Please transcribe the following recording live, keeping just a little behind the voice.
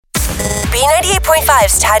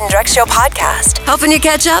B98.5's Tad and Drex Show podcast, helping you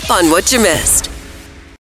catch up on what you missed.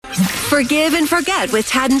 Forgive and forget with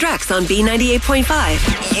Tad and Drex on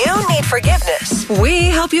B98.5. You need forgiveness. We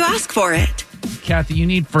help you ask for it. Kathy, you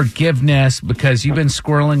need forgiveness because you've been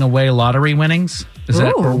squirreling away lottery winnings? Is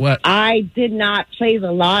that or what? I did not play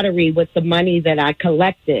the lottery with the money that I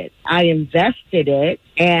collected. I invested it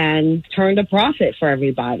and turned a profit for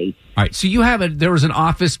everybody. All right, so there was an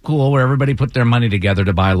office pool where everybody put their money together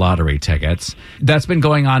to buy lottery tickets. That's been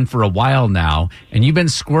going on for a while now, and you've been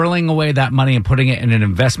squirreling away that money and putting it in an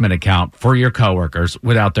investment account for your coworkers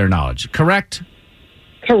without their knowledge, correct?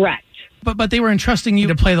 Correct. But they were entrusting you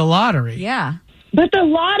to play the lottery. Yeah. But the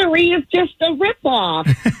lottery is just a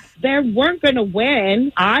ripoff. They weren't going to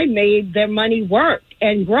win. I made their money work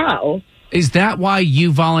and grow. Is that why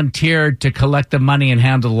you volunteered to collect the money and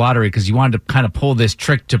handle the lottery? Because you wanted to kind of pull this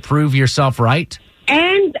trick to prove yourself right?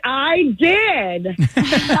 And I did.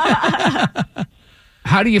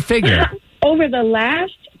 How do you figure? Over the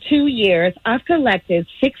last 2 years, I've collected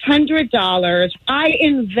 $600. I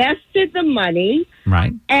invested the money.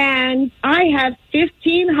 Right. And I have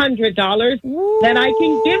 $1,500 that I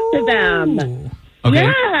can give to them. Okay.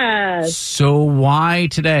 Yes. So why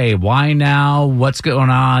today? Why now? What's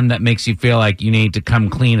going on that makes you feel like you need to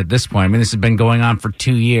come clean at this point? I mean, this has been going on for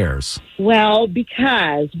 2 years. Well,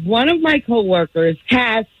 because one of my coworkers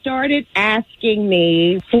has started asking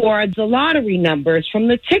me for the lottery numbers from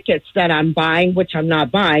the tickets that I'm buying, which I'm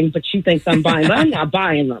not buying, but she thinks I'm buying, but I'm not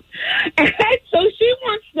buying them. And so she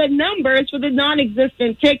wants the numbers for the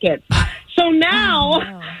non-existent tickets. So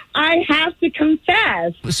now I have to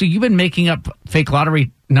confess. So you've been making up fake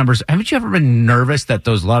lottery numbers. Haven't you ever been nervous that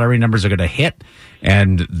those lottery numbers are going to hit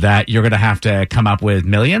and that you're going to have to come up with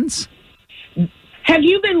millions? Have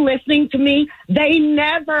you been listening to me? They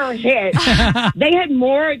never hit. They had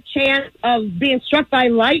more chance of being struck by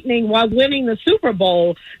lightning while winning the Super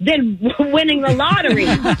Bowl than winning the lottery.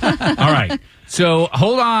 All right. So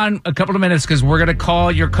hold on a couple of minutes because we're going to call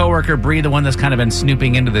your coworker, Bree, the one that's kind of been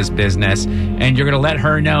snooping into this business, and you're going to let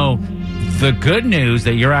her know the good news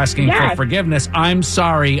that you're asking for forgiveness. I'm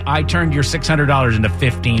sorry. I turned your $600 into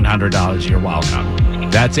 $1,500. You're welcome.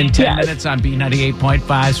 That's in 10 minutes on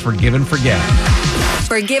B98.5's Forgive and Forget.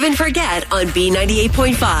 Forgive and Forget on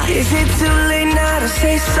B98.5. Is it too late now to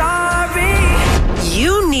say sorry?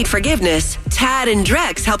 You need forgiveness. Tad and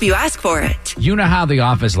Drex help you ask for it. You know how the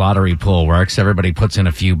office lottery pool works. Everybody puts in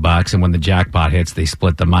a few bucks, and when the jackpot hits, they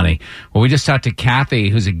split the money. Well, we just talked to Kathy,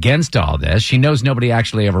 who's against all this. She knows nobody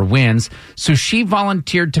actually ever wins, so she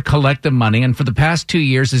volunteered to collect the money, and for the past 2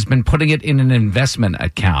 years has been putting it in an investment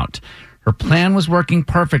account. Her plan was working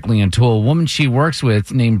perfectly until a woman she works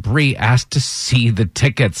with named Bree asked to see the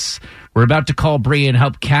tickets. We're about to call Bree and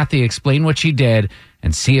help Kathy explain what she did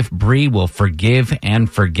and see if Bree will forgive and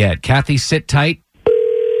forget. Kathy, sit tight.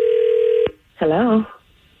 Hello.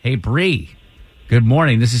 Hey, Bree. Good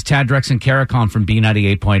morning. This is Tad, Drex, and Kara calling from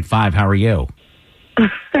B98.5. How are you?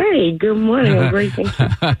 Hey, good morning. I'm great. Thank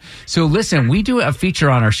you. So listen, we do a feature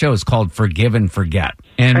on our show. It's called Forgive and Forget.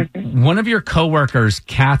 And one of your coworkers,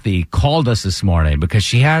 Kathy, called us this morning because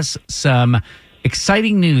she has some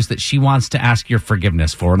exciting news that she wants to ask your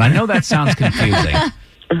forgiveness for. And I know that sounds confusing.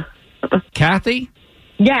 Kathy?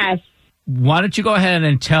 Yes. Why don't you go ahead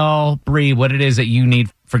and tell Bree what it is that you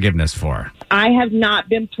need forgiveness for? I have not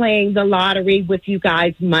been playing the lottery with you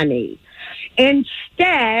guys' money.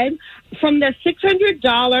 Instead, from the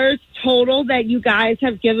 $600 total that you guys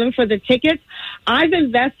have given for the tickets, I've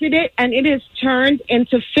invested it and it has turned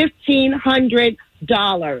into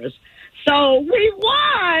 $1,500. So we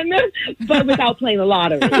won, but without playing the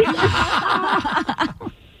lottery.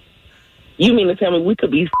 You mean to tell me we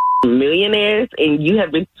could be millionaires and you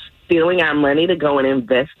have been stealing our money to go and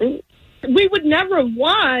invest it? We would never have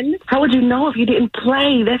won. How would you know if you didn't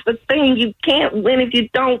play? That's the thing. You can't win if you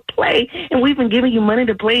don't play. And we've been giving you money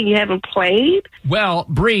to play and you haven't played? Well,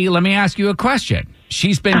 Bree, let me ask you a question.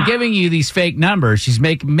 She's been giving you these fake numbers. She's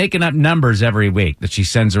making up numbers every week that she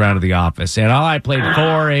sends around to the office. And I played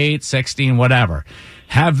 4, 8, 16, whatever.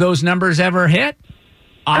 Have those numbers ever hit?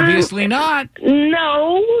 Obviously not.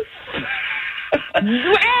 No.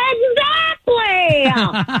 Exactly.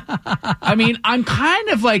 I mean, I'm kind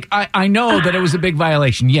of like, I know that it was a big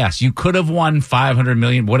violation. Yes, you could have won $500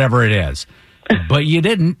 million, whatever it is, but you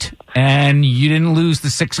didn't, and you didn't lose the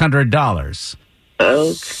 $600.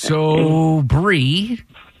 Okay. So, Bree,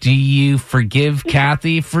 do you forgive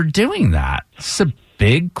Kathy for doing that? It's a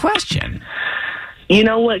big question. You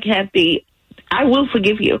know what, Kathy? I will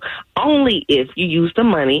forgive you only if you use the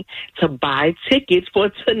money to buy tickets for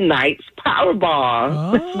tonight's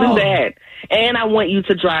Powerball. Let's do that. And I want you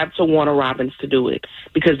to drive to Warner Robins to do it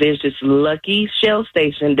because there's this lucky Shell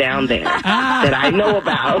station down there that I know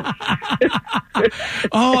about.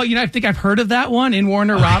 Oh, I think I've heard of that one in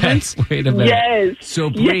Warner Robins. Wait a minute. Yes. So,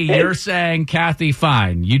 Bree, you're saying, Kathy,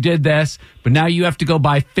 fine, you did this, but now you have to go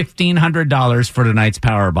buy $1,500 for tonight's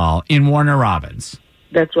Powerball in Warner Robins.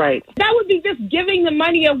 That's right. That would be just giving the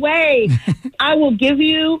money away. I will give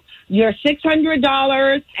you your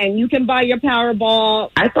 $600 and you can buy your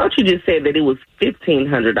Powerball. I thought you just said that it was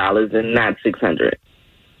 $1,500 and not $600.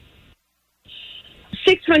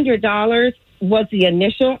 $600 was the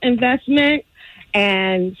initial investment.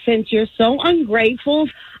 And since you're so ungrateful,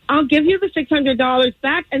 I'll give you the $600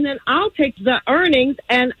 back, and then I'll take the earnings,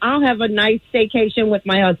 and I'll have a nice staycation with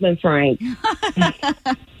my husband, Frank.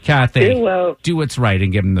 Kathy, Well, do what's right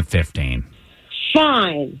and give him the 15.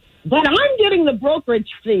 Fine. But I'm getting the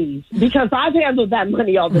brokerage fees because I've handled that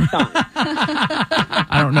money all the time.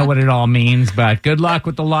 I don't know what it all means, but good luck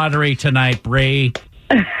with the lottery tonight, Bree.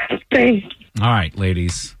 thanks. All right,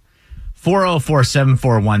 ladies.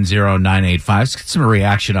 404-741-0985. Let's get some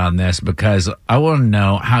reaction on this because I want to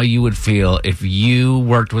know how you would feel if you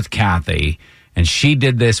worked with Kathy and she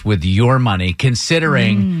did this with your money,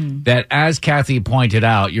 considering that, as Kathy pointed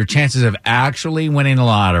out, your chances of actually winning the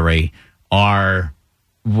lottery are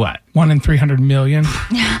what? 1 in 300 million.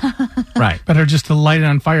 Right. Better just to light it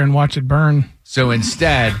on fire and watch it burn. So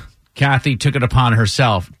instead, Kathy took it upon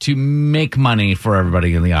herself to make money for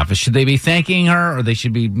everybody in the office. Should they be thanking her, or they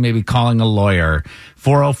should be maybe calling a lawyer?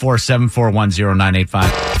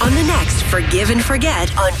 404-741-0985. On the next Forgive and Forget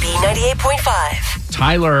on B98.5.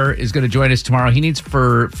 Tyler is going to join us tomorrow. He needs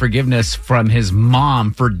forgiveness from his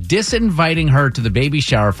mom for disinviting her to the baby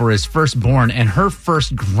shower for his firstborn and her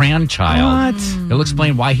first grandchild. What? He'll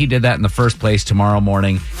explain why he did that in the first place tomorrow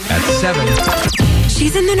morning at 7.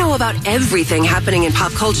 She's in the know about everything happening in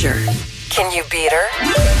pop culture. Can you beat her?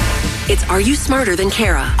 It's Are You Smarter Than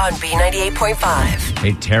Kara on B98.5.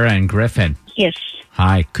 Hey, Tara and Griffin. Yes.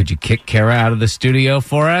 Hi, could you kick Kara out of the studio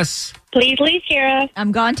for us? Please leave, Kara.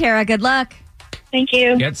 I'm gone, Tara. Good luck. Thank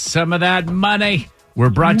you. Get some of that money. We're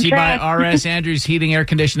brought to you by R.S. Andrews Heating, Air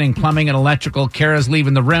Conditioning, Plumbing, and Electrical. Kara's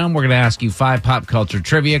leaving the room. We're going to ask you 5 pop culture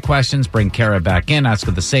trivia questions. Bring Kara back in. Ask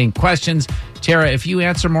her the same questions. Tara, if you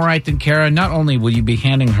answer more right than Kara, not only will you be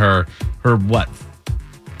handing her what?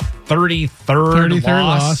 33rd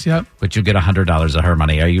loss, yep. But you'll get $100 of her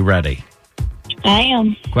money. Are you ready? I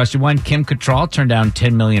am. Question 1, Kim Cattrall turned down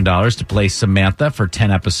 $10 million to play Samantha for 10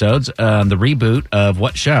 episodes on the reboot of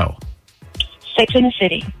what show? Sex in the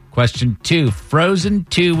City. Question 2, Frozen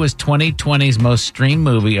 2 was 2020's most streamed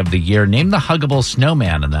movie of the year. Name the huggable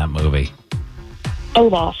snowman in that movie.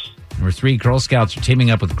 Olaf. Number 3, Girl Scouts are teaming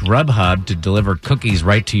up with Grubhub to deliver cookies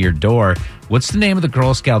right to your door. What's the name of the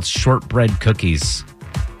Girl Scouts shortbread cookies?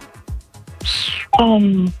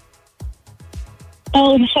 Thin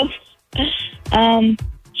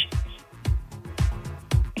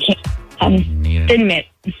Mint.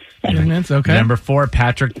 Minutes, okay. Number 4,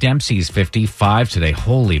 Patrick Dempsey's 55 today.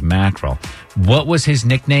 Holy mackerel. What was his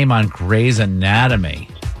nickname on Grey's Anatomy?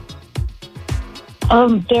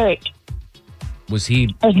 Derek. Was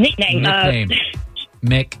he... His nickname.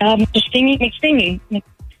 Mick. McStingy.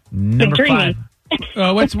 Number 5.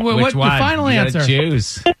 What's Which the one? final You answer? gotta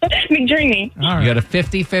choose. McDreamy. All right. You got a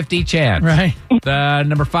 50-50 chance. Right. The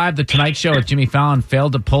number 5, The Tonight Show with Jimmy Fallon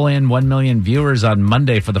failed to pull in 1 million viewers on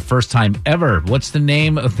Monday for the first time ever. What's the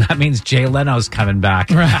name of... That means Jay Leno's coming back.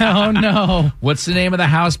 Right. Oh, no. What's the name of the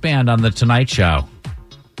house band on The Tonight Show?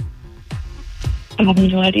 I have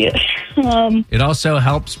no idea. It also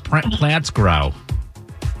helps plants grow.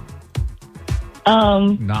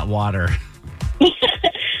 Not water.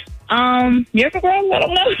 Miracle Grow? I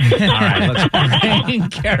don't know. All right, let's bring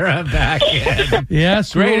Kara back in.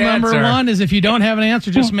 Yes, Great rule number answer. 1 is if you don't have an answer,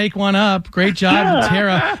 just make one up. Great job,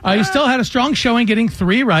 Tara. You still had a strong showing, getting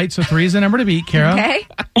 3 right, so 3 is the number to beat, Kara. Okay.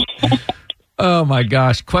 Oh, my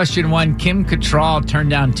gosh. Question 1, Kim Cattrall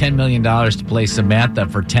turned down $10 million to play Samantha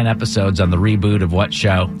for 10 episodes on the reboot of what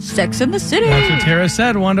show? Sex in the City. That's what Tara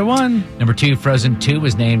said, 1-1. Number 2, Frozen 2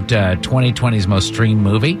 was named 2020's most streamed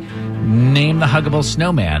movie. Name the huggable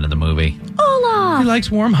snowman in the movie. Olaf. He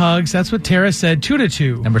likes warm hugs. That's what Tara said,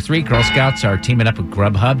 2-2. Number 3, Girl Scouts are teaming up with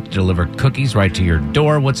Grubhub to deliver cookies right to your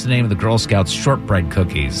door. What's the name of the Girl Scouts shortbread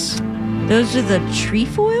cookies? Those are the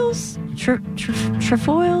trefoils?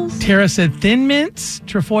 Trefoils? Tara said Thin Mints.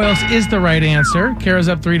 Trefoils is the right answer. Kara's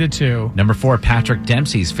up 3-2. Number 4, Patrick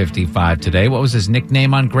Dempsey's 55 today. What was his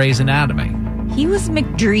nickname on Grey's Anatomy? He was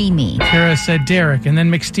McDreamy. Kara said Derek, and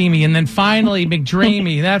then McSteamy, and then finally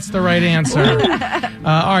McDreamy. That's the right answer.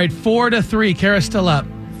 All right, 4-3. Kara's still up.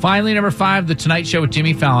 Finally, number 5, The Tonight Show with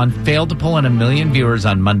Jimmy Fallon failed to pull in 1 million viewers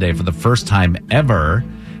on Monday for the first time ever.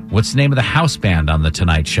 What's the name of the house band on The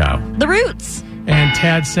Tonight Show? The Roots. And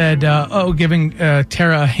Tad said, giving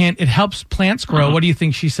Tara a hint, it helps plants grow. What do you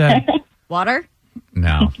think she said? Water.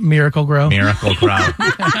 No. Miracle Grow. Miracle Grow.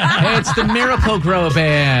 Hey, it's the Miracle Grow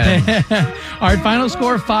Band. All right, final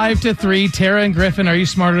score 5-3. Tara and Griffin, are you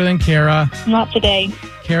smarter than Kara? Not today.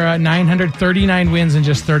 Kara, 939 wins and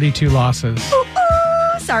just 32 losses.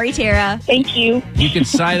 Sorry, Tara. Thank you. You can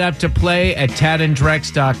sign up to play at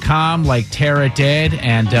tadandrex.com like Tara did,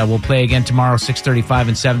 and we'll play again tomorrow, 6:35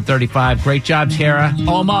 and 7:35. Great job, Tara.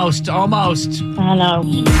 Almost. I know.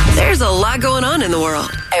 There's a lot going on in the world,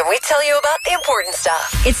 and we tell you about the important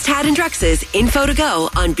stuff. It's Tad and Drex's Info to Go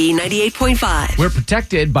on B98.5. We're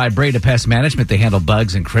protected by Breda Pest Management. They handle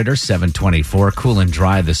bugs and critters. 724. Cool and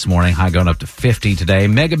dry this morning. High going up to 50 today.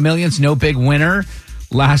 Mega Millions, no big winner.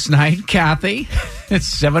 Last night, Kathy,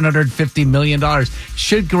 it's $750 million.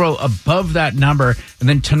 Should grow above that number. And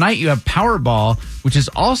then tonight you have Powerball, which is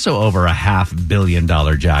also over a $500 million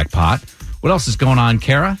jackpot. What else is going on,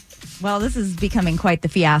 Kara? Well, this is becoming quite the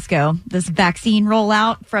fiasco. This vaccine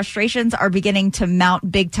rollout, frustrations are beginning to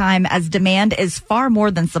mount big time as demand is far more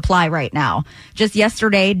than supply right now. Just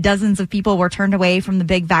yesterday, dozens of people were turned away from the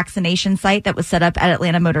big vaccination site that was set up at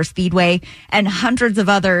Atlanta Motor Speedway, and hundreds of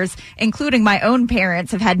others, including my own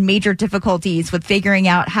parents, have had major difficulties with figuring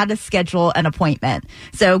out how to schedule an appointment.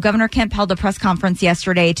 So Governor Kemp held a press conference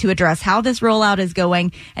yesterday to address how this rollout is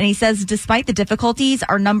going, and he says despite the difficulties,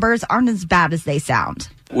 our numbers aren't as bad as they sound.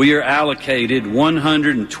 We are allocated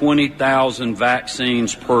 120,000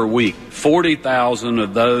 vaccines per week. 40,000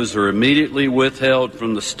 of those are immediately withheld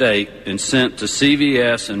from the state and sent to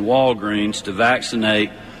CVS and Walgreens to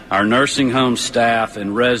vaccinate our nursing home staff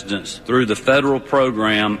and residents through the federal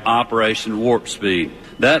program Operation Warp Speed.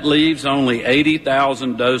 That leaves only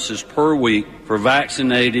 80,000 doses per week for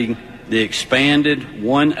vaccinating the expanded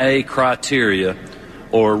 1A criteria,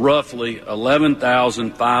 or roughly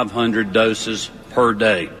 11,500 doses per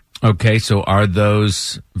day. Okay, so are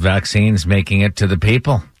those vaccines making it to the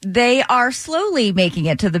people? They are slowly making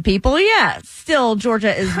it to the people, yes. Still,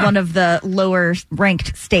 Georgia is one of the lower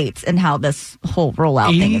ranked states in how this whole rollout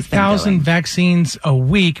thing has been going. 80,000 vaccines a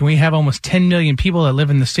week, and we have almost 10 million people that live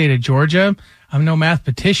in the state of Georgia. I'm no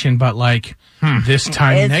mathematician, but this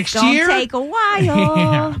time next year? It's gonna take a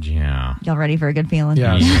while. Yeah. Y'all ready for a good feeling?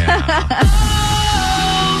 Yeah.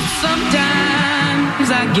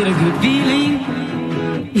 Sometimes I get a good feeling.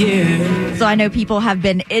 Yeah. So I know people have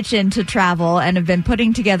been itching to travel and have been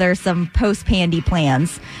putting together some post-pandy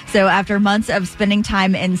plans. So after months of spending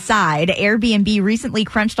time inside, Airbnb recently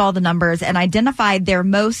crunched all the numbers and identified their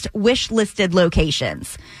most wish-listed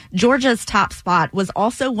locations. Georgia's top spot was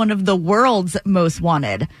also one of the world's most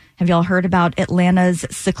wanted. Have y'all heard about Atlanta's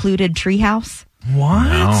secluded treehouse? What?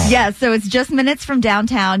 No. Yeah, so it's just minutes from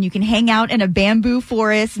downtown. You can hang out in a bamboo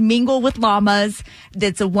forest, mingle with llamas.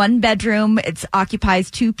 It's a 1-bedroom. It occupies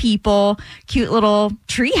 2 people. Cute little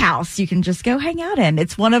tree house you can just go hang out in.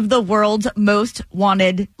 It's one of the world's most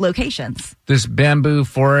wanted locations. This bamboo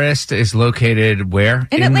forest is located where?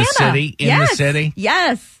 In Atlanta. The city? In the city?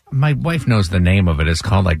 Yes. My wife knows the name of it. It's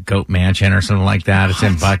called Goat Mansion or something like that. It's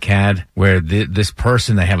in Buckhead, where this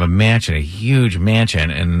person, they have a mansion, a huge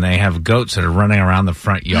mansion, and they have goats that are running around the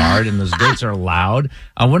front yard, and those goats are loud.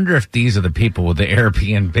 I wonder if these are the people with the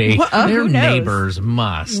Airbnb. Their who knows? neighbors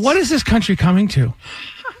must. What is this country coming to?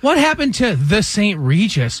 What happened to the St.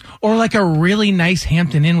 Regis or a really nice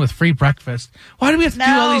Hampton Inn with free breakfast? Why do we have to do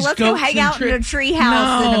all these let's goats go hang and out in a tree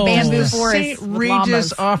house in a bamboo Does forest. St. with Regis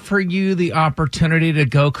llamas. offer you the opportunity to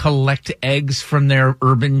go collect eggs from their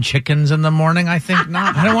urban chickens in the morning? I think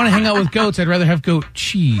not. I don't want to hang out with goats. I'd rather have goat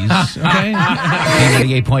cheese. Okay.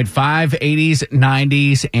 98.5, 80s,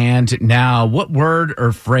 90s, and now. What word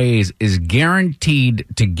or phrase is guaranteed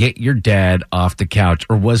to get your dad off the couch,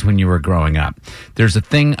 or was when you were growing up? There's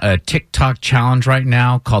a TikTok challenge right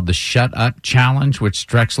now called the Shut Up Challenge, which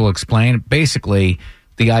Drex will explain. Basically,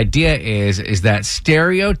 the idea is that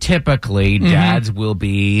stereotypically dads will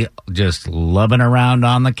be just lubbing around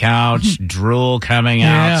on the couch, drool coming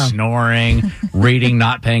out, snoring, reading,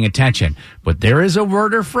 not paying attention. But there is a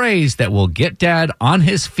word or phrase that will get dad on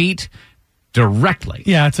his feet directly.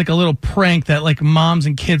 Yeah, it's like a little prank that moms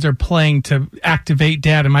and kids are playing to activate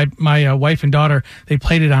dad. And my wife and daughter, they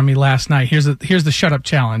played it on me last night. Here's the Shut Up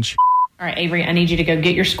Challenge. All right, Avery, I need you to go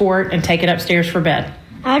get your squirt and take it upstairs for bed.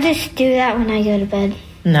 I'll just do that when I go to bed.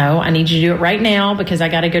 No, I need you to do it right now because I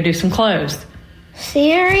got to go do some clothes.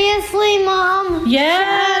 Seriously, Mom?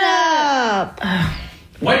 Yeah. Shut up.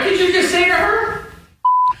 What did you just say to her?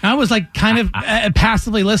 I was like kind of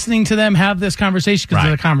passively listening to them have this conversation because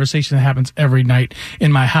it's a conversation that happens every night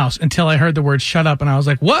in my house until I heard the word shut up and I was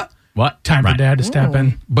like, what? What? Time for Dad to step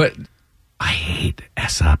in. But I hate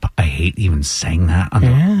S up. I hate even saying that.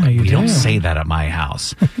 We don't say that at my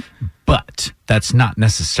house. But that's not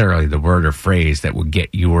necessarily the word or phrase that would get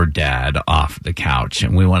your dad off the couch.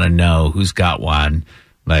 And we want to know who's got one.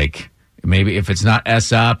 Like, maybe if it's not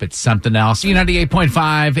S up, it's something else. 98.5,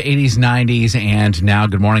 80s, 90s. And now,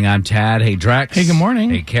 good morning. I'm Tad. Hey, Drex. Hey, good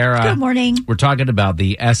morning. Hey, Kara. Good morning. We're talking about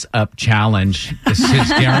the S up challenge. This is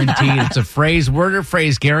guaranteed. It's a phrase, word or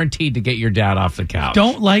phrase, guaranteed to get your dad off the couch.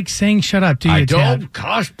 Don't like saying shut up, do you, I Tad? don't.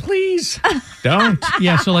 Gosh, please. Don't.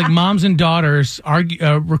 Yeah, so like moms and daughters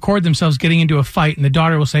record themselves getting into a fight, and the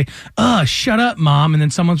daughter will say, shut up, Mom. And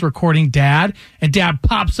then someone's recording Dad, and Dad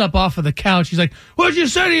pops up off of the couch. He's like, what'd you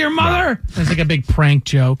say to your mother? And it's like a big prank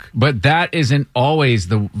joke. But that isn't always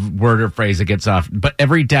the word or phrase that gets off. But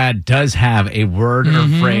every dad does have a word or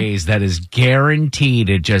phrase that is guaranteed.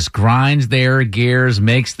 It just grinds their gears,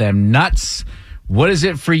 makes them nuts. What is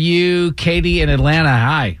it for you, Katie in Atlanta?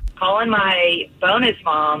 Hi. Calling my bonus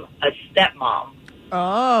mom a stepmom.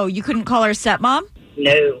 Oh, you couldn't call her stepmom?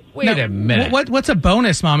 No. Wait a minute. What's a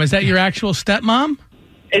bonus mom? Is that your actual stepmom?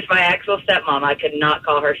 It's my actual stepmom. I could not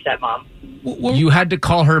call her stepmom. You had to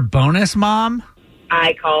call her bonus mom?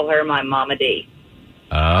 I call her my Mama D.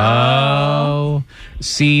 Oh.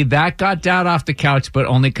 See, that got Dad off the couch, but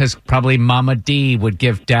only because probably Mama D would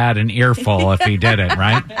give Dad an earful if he did it,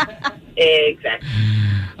 right? Exactly.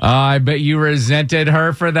 I bet you resented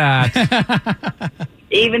her for that.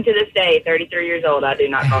 Even to this day, 33 years old, I do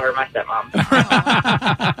not call her my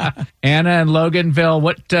stepmom. Anna in Loganville,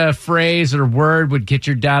 what phrase or word would get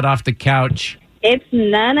your dad off the couch? It's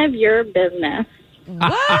none of your business.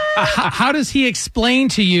 What? How does he explain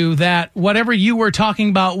to you that whatever you were talking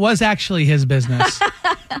about was actually his business?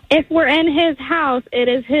 If we're in his house, it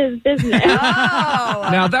is his business.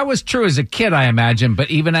 Now, that was true as a kid, I imagine, but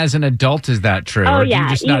even as an adult, is that true? Oh, Or do you yeah,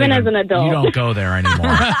 just not even as an adult. You don't go there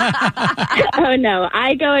anymore. Oh, no.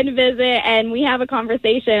 I go and visit, and we have a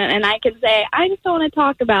conversation, and I can say, I just don't want to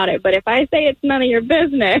talk about it. But if I say it's none of your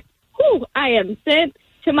business, I am sent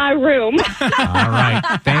to my room. All right.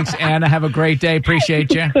 Thanks, Anna. Have a great day.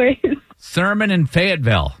 Appreciate you. Thurman in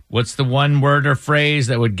Fayetteville. What's the one word or phrase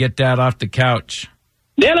that would get Dad off the couch?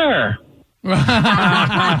 Dinner. Time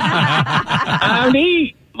to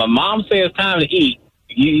eat. My mom says time to eat.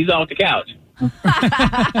 He's off the couch.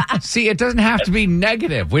 See, it doesn't have to be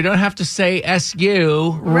negative. We don't have to say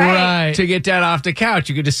SU Right. to get Dad off the couch.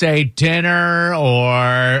 You could just say dinner, or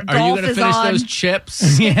are you going to finish those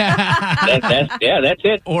chips? That's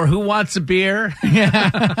it. Or who wants a beer?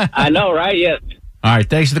 I know, right? Yes. All right,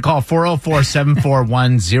 thanks for the call.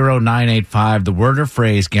 404-741-0985. The word or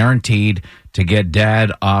phrase guaranteed to get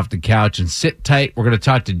Dad off the couch. And sit tight. We're going to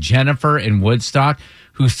talk to Jennifer in Woodstock,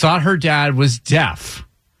 who thought her dad was deaf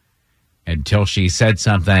until she said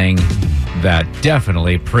something that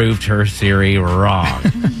definitely proved her theory wrong.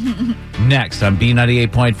 Next on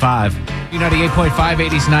B98.5. B98.5,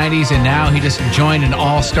 80s, 90s, and now he just joined an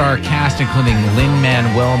all-star cast, including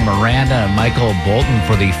Lin-Manuel Miranda and Michael Bolton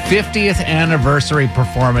for the 50th anniversary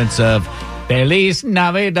performance of Feliz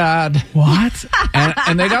Navidad. What?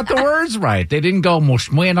 And they got the words right. They didn't go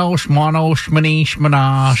moshmeno, shmano, shmani,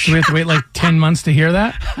 shmanash. Do we have to wait like 10 months to hear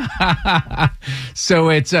that? So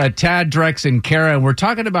it's Tad, Drex, and Kara, and we're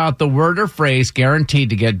talking about the word or phrase guaranteed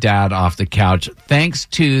to get Dad off the couch thanks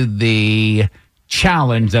to the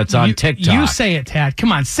challenge that's on TikTok. You say it, Tad.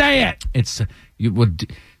 Come on, say it.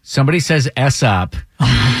 Somebody says S up,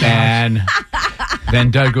 and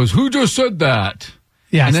then Dad goes, who just said that?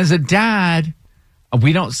 Yes. And as a dad,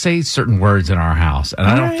 we don't say certain words in our house. And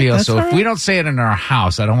I don't feel so. If we don't say it in our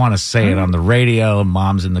house, I don't want to say it on the radio.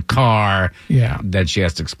 Mom's in the car. Yeah. That she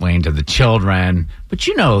has to explain to the children. But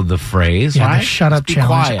you know the phrase, Yeah, right? the shut up Be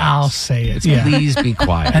challenge. quiet. I'll say it. It's Yeah. Please be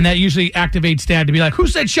quiet. And that usually activates Dad to be like, who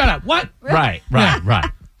said shut up? What? Right.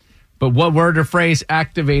 But what word or phrase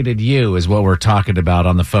activated you is what we're talking about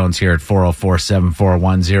on the phones here at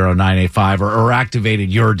 404-741-0985, or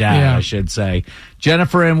activated your dad, I should say.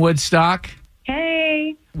 Jennifer in Woodstock.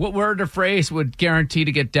 Hey. What word or phrase would guarantee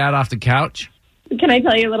to get Dad off the couch? Can I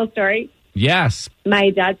tell you a little story? Yes. My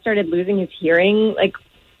dad started losing his hearing like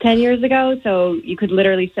 10 years ago, so you could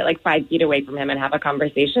literally sit like 5 feet away from him and have a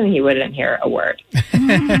conversation. He wouldn't hear a word.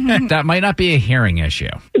 That might not be a hearing issue.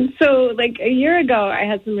 So like a year ago, I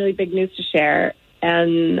had some really big news to share,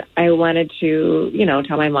 and I wanted to,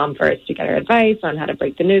 tell my mom first to get her advice on how to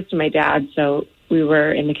break the news to my dad. So we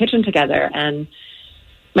were in the kitchen together, and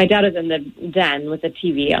my dad was in the den with the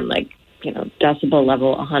TV on like decibel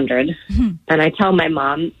level 100. And I tell my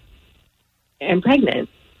mom, I'm pregnant.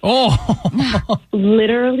 Oh.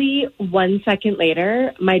 Literally 1 second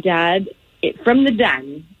later, my dad, from the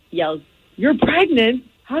den, yells, "You're pregnant?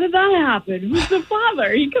 How did that happen? Who's the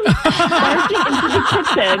father?" He comes barging into the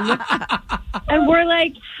kitchen. And we're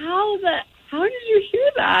like, how did you hear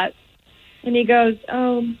that? And he goes,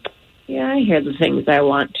 "Oh, yeah, I hear the things I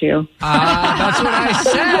want to." That's what I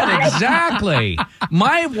said. Exactly.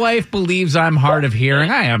 My wife believes I'm hard of hearing.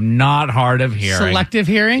 I am not hard of hearing. Selective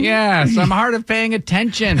hearing? Yes, I'm hard of paying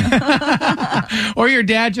attention. Or your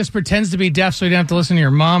dad just pretends to be deaf so you don't have to listen to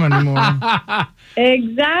your mom anymore.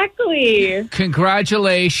 Exactly.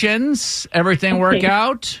 Congratulations. Everything work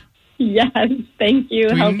out? Yes, thank you.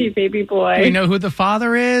 Healthy baby boy. Do we know who the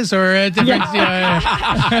father is, or a different?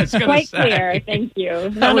 It's quite clear. Thank you.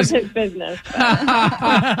 None of his business.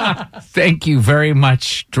 Thank you very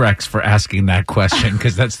much, Drex, for asking that question,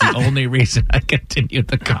 because that's the only reason I continued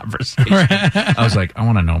the conversation. I was like, I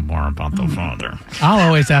want to know more about the father. I'll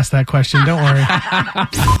always ask that question. Don't worry.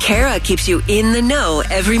 Kara keeps you in the know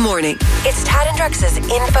every morning. It's Tad and Drex's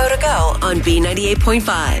Info to Go on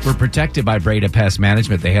B98.5. We're protected by Breda Pest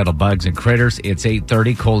Management. They handle bugs and critters. It's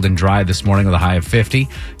 8:30, cold and dry this morning with a high of 50.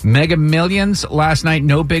 Mega Millions last night,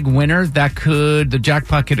 no big winner. The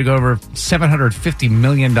jackpot could go over $750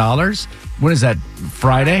 million. When is that?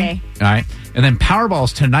 Friday? All right. And then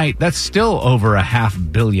Powerball's tonight. That's still over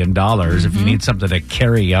 $500 million if you need something to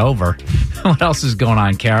carry over. What else is going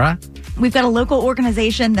on, Kara? We've got a local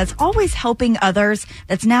organization that's always helping others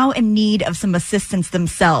that's now in need of some assistance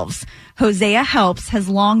themselves. Hosea Helps has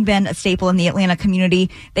long been a staple in the Atlanta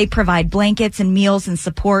community. They provide blankets and meals and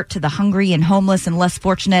support to the hungry and homeless and less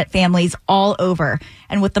fortunate families all over.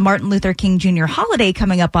 And with the Martin Luther King Jr. holiday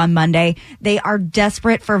coming up on Monday, they are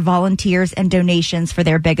desperate for volunteers and donations for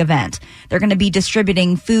their big event. They're going to be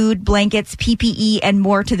distributing food, blankets, PPE, and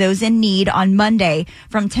more to those in need on Monday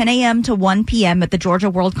from 10 a.m. to 1 p.m. at the Georgia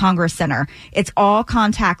World Congress Center. It's all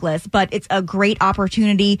contactless, but it's a great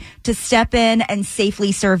opportunity to step in and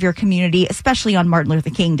safely serve your community, especially on Martin Luther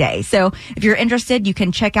King Day. So if you're interested, you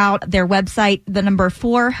can check out their website,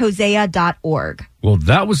 4hosea.org. Well,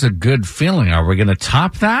 that was a good feeling. Are we going to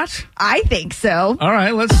top that? I think so. All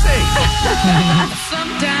right, let's see.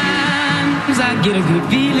 Sometimes I get a good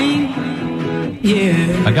feeling.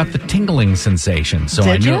 Yeah. I got the tingling sensation, so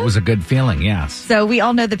I knew it was a good feeling, yes. So we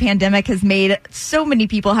all know the pandemic has made so many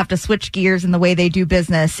people have to switch gears in the way they do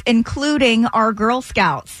business, including our Girl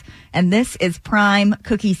Scouts. And this is prime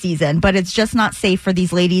cookie season, but it's just not safe for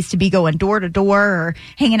these ladies to be going door to door or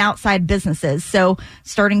hanging outside businesses. So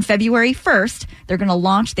starting February 1st, they're going to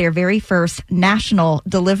launch their very first national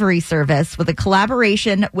delivery service with a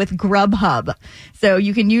collaboration with Grubhub. So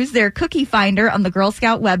you can use their cookie finder on the Girl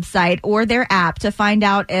Scout website or their app to find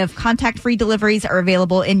out if contact-free deliveries are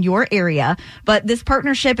available in your area. But this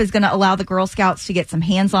partnership is going to allow the Girl Scouts to get some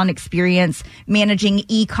hands-on experience managing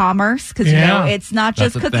e-commerce, because you know it's not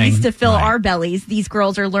just cookies to fill our bellies. These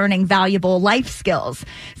girls are learning valuable life skills.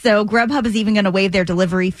 So Grubhub is even going to waive their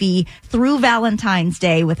delivery fee through Valentine's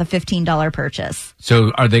Day with a $15 purchase.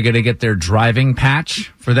 So are they going to get their driving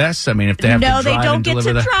patch for this? I mean, if they have to drive they don't get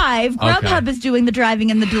to the... drive. Grubhub is doing the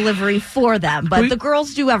driving and the delivery for them, but the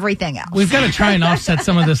girls do everything else. We've got to try and offset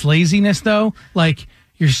some of this laziness, though. Like,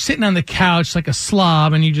 you're sitting on the couch like a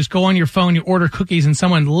slob, and you just go on your phone, you order cookies, and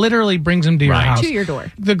someone literally brings them to your house. To your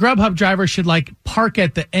door. The Grubhub driver should, park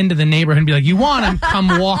at the end of the neighborhood and be like, you want them,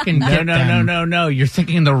 come walk and get them. No. You're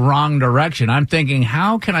thinking in the wrong direction. I'm thinking,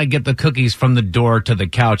 how can I get the cookies from the door to the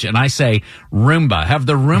couch? And I say, Roomba. Have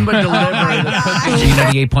the Roomba deliver the cookies.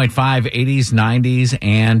 G98.5, 80s, 90s,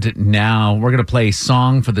 and now we're going to play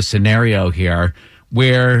Song for the Scenario here,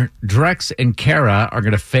 where Drex and Kara are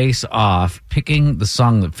going to face off, picking the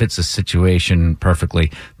song that fits the situation perfectly.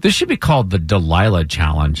 This should be called the Delilah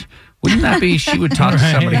Challenge. Wouldn't that be? She would talk to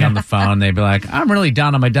somebody on the phone. They'd be like, I'm really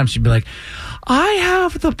down on my dumps. She'd be like, I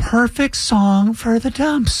have the perfect song for the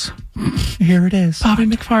dumps. Here it is. Bobby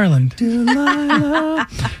McFarland. Delilah.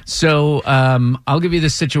 So I'll give you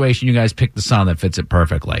this situation. You guys pick the song that fits it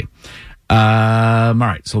perfectly. All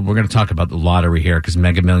right, so we're going to talk about the lottery here because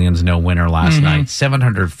Mega Millions, no winner last night.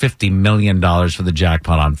 $750 million for the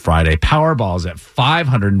jackpot on Friday. Powerball's at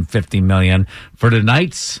 $550 million for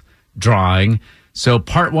tonight's drawing. So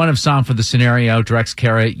part one of Song for the Scenario, Drex,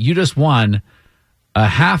 Kara, you just won a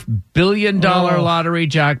 $500 million lottery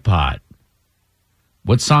jackpot.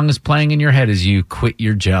 What song is playing in your head as you quit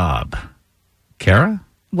your job? Kara?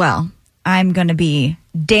 Well, I'm going to be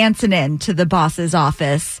dancing into the boss's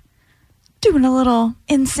office, doing a little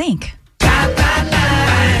In Sync. Very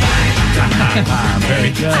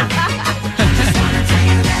good.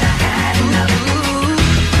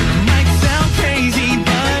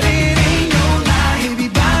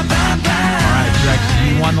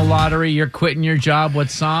 you're quitting your job,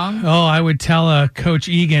 what song? Oh, I would tell Coach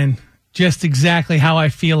Egan just exactly how I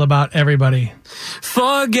feel about everybody.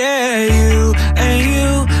 Forget you and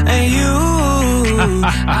you and you.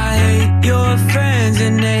 I hate your friends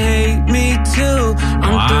and they hate me too.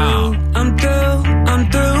 I'm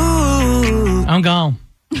through. I'm gone.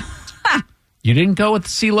 You didn't go with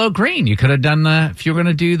CeeLo Green. You could have done if you were going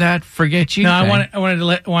to do that, forget you. No, thing. I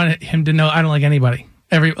wanted him to know I don't like anybody.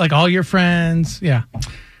 All your friends. Yeah.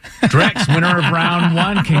 Drex, winner of round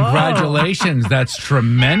 1. Congratulations. That's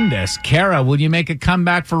tremendous. Kara, will you make a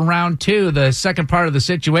comeback for round 2? The second part of the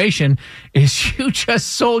situation is you just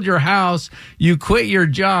sold your house, you quit your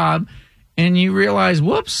job, and you realize,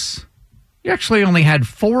 whoops, you actually only had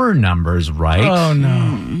 4 numbers right. Oh, no.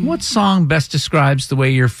 What song best describes the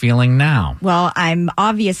way you're feeling now? Well, I'm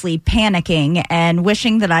obviously panicking and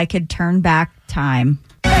wishing that I could turn back time.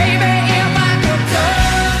 Baby, if I could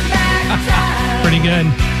turn back time. Pretty good.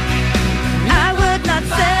 I would not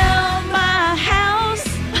sell my house.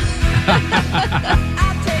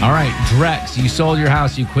 All right, Drex, you sold your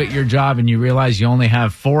house, you quit your job, and you realize you only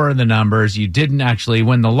have 4 of the numbers. You didn't actually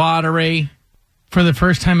win the lottery. For the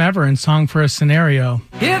first time ever in Song for a Scenario.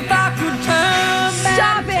 If I could turn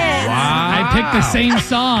Stop it. Wow. I picked the same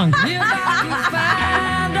song. If I could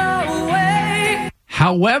find a way.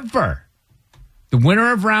 However, the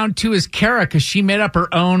winner of round 2 is Kara because she made up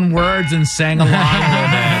her own words and sang along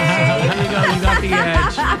with it. So there you go. You got the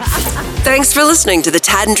edge. Thanks for listening to the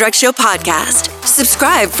Tad and Drex Show podcast.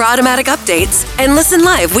 Subscribe for automatic updates and listen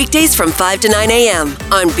live weekdays from 5 to 9 a.m.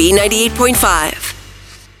 on B98.5.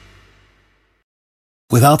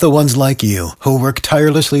 Without the ones like you, who work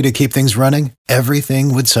tirelessly to keep things running,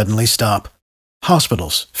 everything would suddenly stop.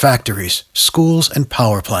 Hospitals, factories, schools, and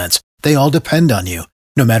power plants, they all depend on you.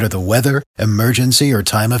 No matter the weather, emergency, or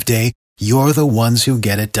time of day, you're the ones who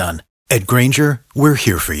get it done. At Grainger, we're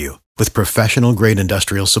here for you with professional-grade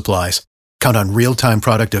industrial supplies. Count on real-time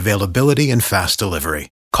product availability and fast delivery.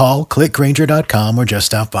 Call, click Grainger.com, or just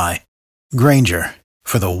stop by. Grainger,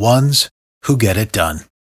 for the ones who get it done.